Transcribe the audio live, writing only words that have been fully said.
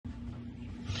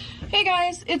Hey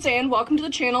guys, it's Ann. Welcome to the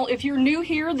channel. If you're new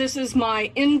here, this is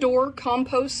my indoor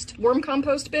compost, worm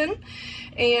compost bin,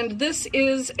 and this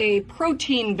is a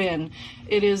protein bin.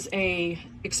 It is a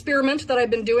experiment that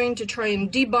I've been doing to try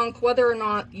and debunk whether or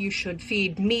not you should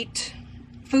feed meat,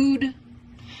 food,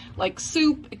 like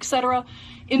soup, etc.,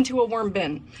 into a worm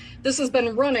bin. This has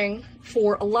been running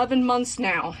for 11 months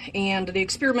now, and the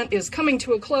experiment is coming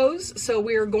to a close, so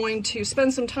we're going to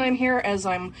spend some time here as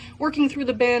I'm working through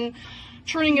the bin,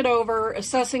 turning it over,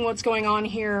 assessing what's going on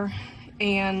here,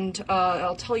 and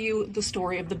I'll tell you the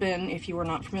story of the bin if you are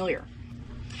not familiar.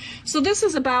 So this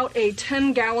is about a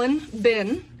 10-gallon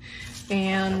bin,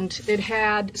 and it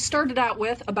had started out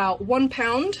with about 1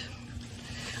 pound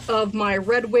of my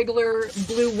red wiggler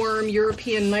blue worm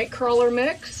European nightcrawler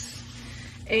mix,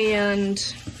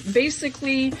 and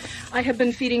basically I have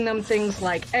been feeding them things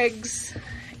like eggs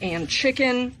and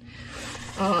chicken.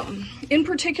 In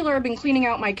particular, I've been cleaning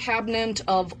out my cabinet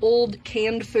of old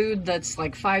canned food that's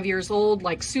like 5 years old,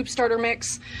 like soup starter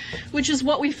mix, which is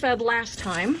what we fed last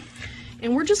time.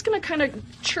 And we're just going to kind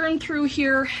of churn through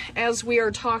here as we are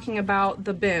talking about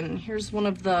the bin. Here's one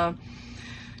of the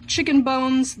chicken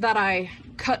bones that I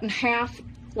cut in half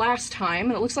last time,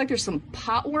 and it looks like there's some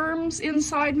potworms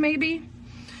inside maybe.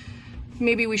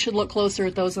 Maybe we should look closer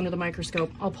at those under the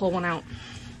microscope. I'll pull one out.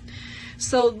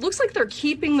 So it looks like they're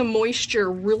keeping the moisture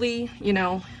really,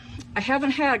 I haven't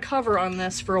had a cover on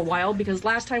this for a while because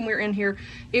last time we were in here,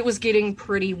 it was getting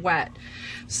pretty wet.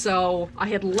 So I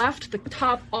had left the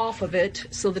top off of it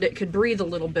so that it could breathe a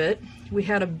little bit. We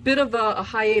had a bit of a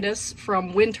hiatus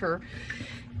from winter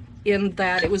in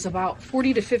that it was about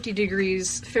 40 to 50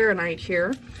 degrees Fahrenheit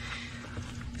here.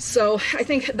 So I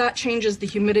think that changes the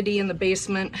humidity in the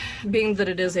basement. Being that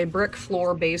it is a brick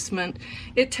floor basement,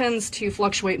 it tends to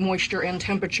fluctuate moisture and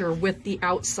temperature with the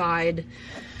outside,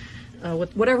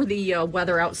 with whatever the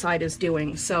weather outside is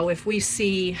doing. So if we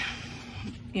see,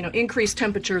 increased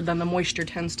temperature, then the moisture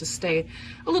tends to stay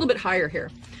a little bit higher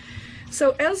here.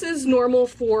 So as is normal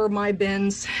for my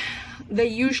bins, they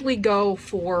usually go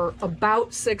for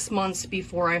about 6 months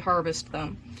before I harvest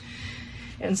them.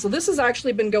 And so this has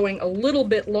actually been going a little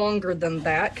bit longer than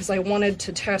that because I wanted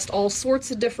to test all sorts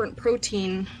of different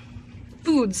protein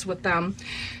foods with them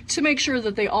to make sure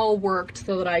that they all worked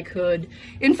so that I could,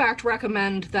 in fact,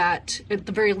 recommend that at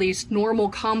the very least normal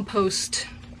compost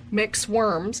mix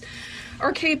worms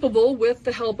are capable, with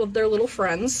the help of their little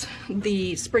friends,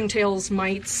 the springtails,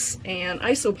 mites, and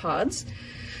isopods,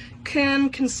 can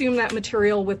consume that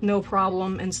material with no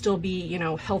problem and still be,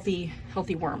 healthy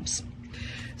worms.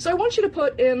 So I want you to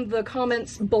put in the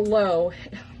comments below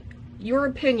your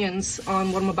opinions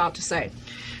on what I'm about to say.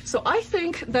 So I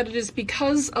think that it is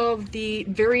because of the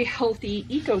very healthy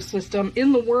ecosystem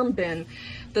in the worm bin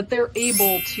that they're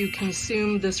able to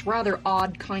consume this rather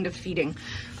odd kind of feeding.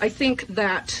 I think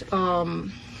that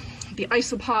the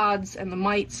isopods and the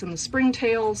mites and the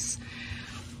springtails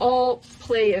all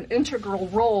play an integral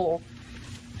role,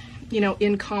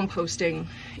 in composting.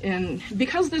 And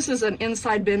because this is an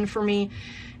inside bin for me,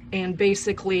 and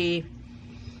basically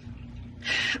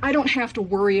I don't have to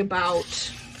worry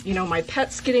about, my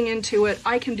pets getting into it.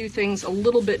 I can do things a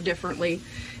little bit differently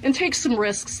and take some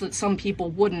risks that some people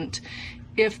wouldn't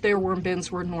if their worm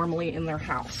bins were normally in their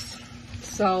house.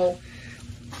 So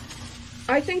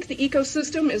I think the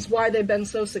ecosystem is why they've been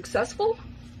so successful.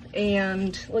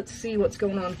 And let's see what's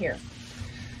going on here.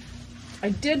 I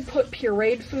did put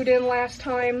pureed food in last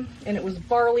time, and it was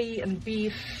barley and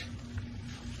beef.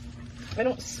 I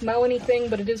don't smell anything,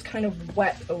 but it is kind of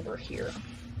wet over here.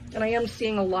 And I am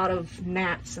seeing a lot of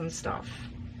gnats and stuff.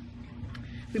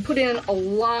 We put in a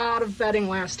lot of bedding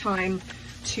last time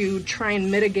to try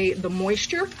and mitigate the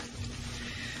moisture.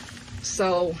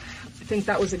 So I think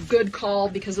that was a good call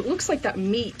because it looks like that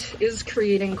meat is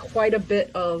creating quite a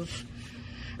bit of,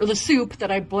 or the soup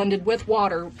that I blended with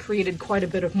water created quite a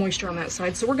bit of moisture on that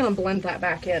side. So we're gonna blend that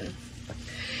back in.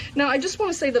 Now, I just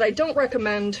want to say that I don't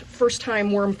recommend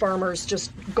first-time worm farmers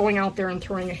just going out there and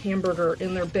throwing a hamburger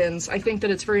in their bins. I think that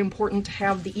it's very important to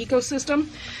have the ecosystem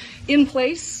in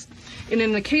place. And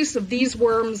in the case of these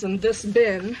worms in this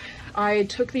bin, I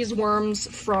took these worms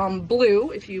from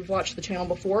Blue, if you've watched the channel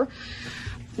before,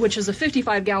 which is a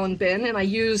 55-gallon bin, and I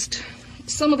used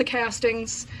some of the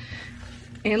castings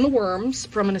and the worms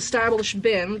from an established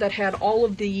bin that had all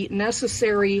of the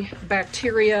necessary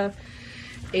bacteria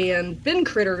and bin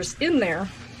critters in there,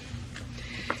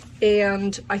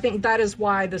 and I think that is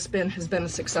why this bin has been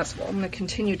successful. I'm going to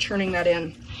continue churning that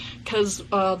in because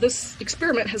this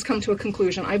experiment has come to a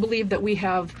conclusion. I believe that we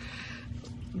have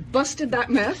busted that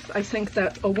myth. I think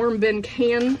that a worm bin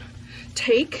can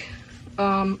take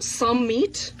some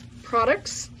meat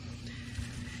products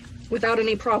without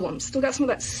any problems. Still got some of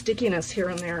that stickiness here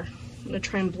and there. I'm gonna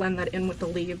try and blend that in with the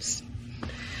leaves.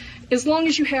 As long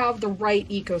as you have the right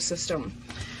ecosystem.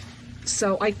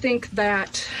 So I think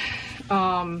that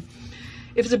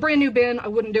if it's a brand new bin, I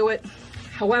wouldn't do it.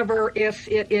 However, if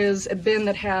it is a bin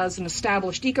that has an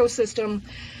established ecosystem,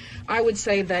 I would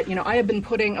say that, you know, I have been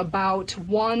putting about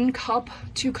 1 cup,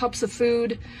 2 cups of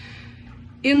food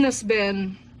in this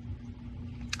bin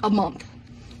a month.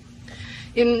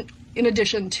 In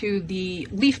addition to the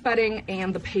leaf bedding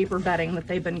and the paper bedding that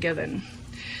they've been given.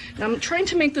 Now, I'm trying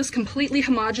to make this completely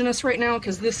homogeneous right now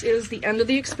because this is the end of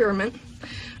the experiment.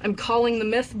 I'm calling the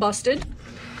myth busted.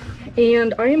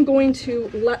 And I am going to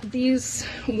let these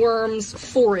worms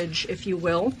forage, if you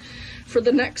will, for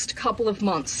the next couple of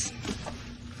months.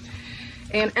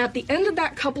 And at the end of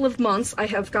that couple of months, I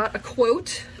have got a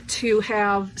quote to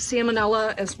have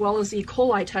salmonella as well as E.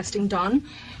 coli testing done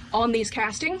on these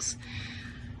castings.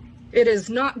 It is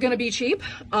not going to be cheap,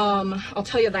 I'll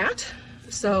tell you that.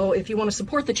 So if you want to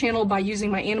support the channel by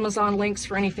using my Amazon links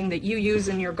for anything that you use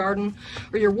in your garden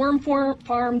or your worm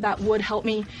farm, that would help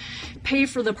me pay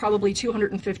for the probably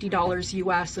 $250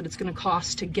 US that it's going to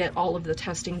cost to get all of the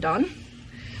testing done.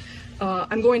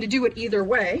 I'm going to do it either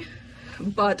way,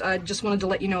 but I just wanted to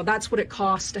let you know that's what it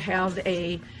costs to have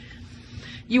a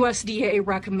USDA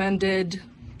recommended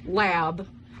lab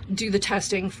do the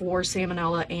testing for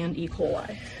salmonella and E.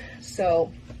 coli.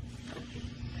 So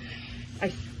I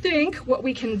think what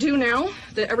we can do now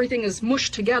that everything is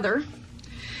mushed together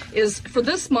is for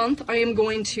this month I am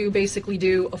going to basically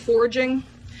do a foraging.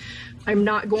 I'm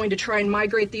not going to try and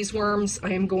migrate these worms.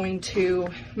 I am going to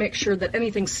make sure that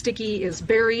anything sticky is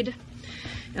buried,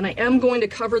 and I am going to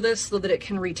cover this so that it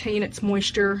can retain its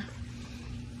moisture,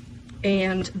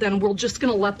 and then we're just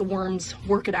going to let the worms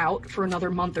work it out for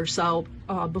another month or so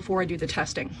before I do the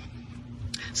testing.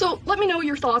 So let me know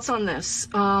your thoughts on this.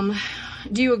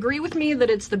 Do you agree with me that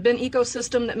it's the bin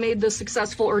ecosystem that made this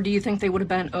successful, or do you think they would have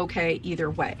been okay either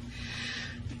way?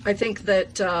 I think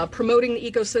that promoting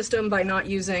the ecosystem by not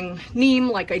using neem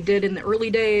like I did in the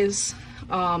early days,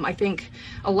 I think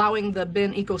allowing the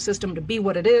bin ecosystem to be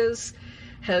what it is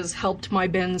has helped my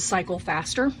bins cycle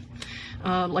faster.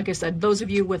 Like I said, those of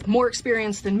you with more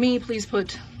experience than me, please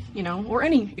put, you know, or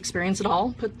any experience at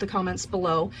all, put the comments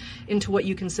below into what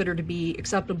you consider to be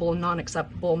acceptable and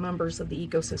non-acceptable members of the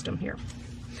ecosystem here.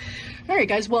 All right,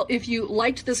 guys, well, if you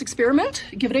liked this experiment,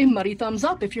 give it a muddy thumbs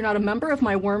up. If you're not a member of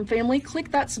my worm family,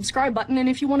 click that subscribe button. And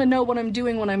if you want to know what I'm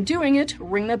doing when I'm doing it,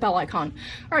 ring that bell icon.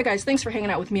 All right, guys, thanks for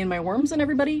hanging out with me and my worms, and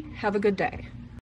everybody, have a good day.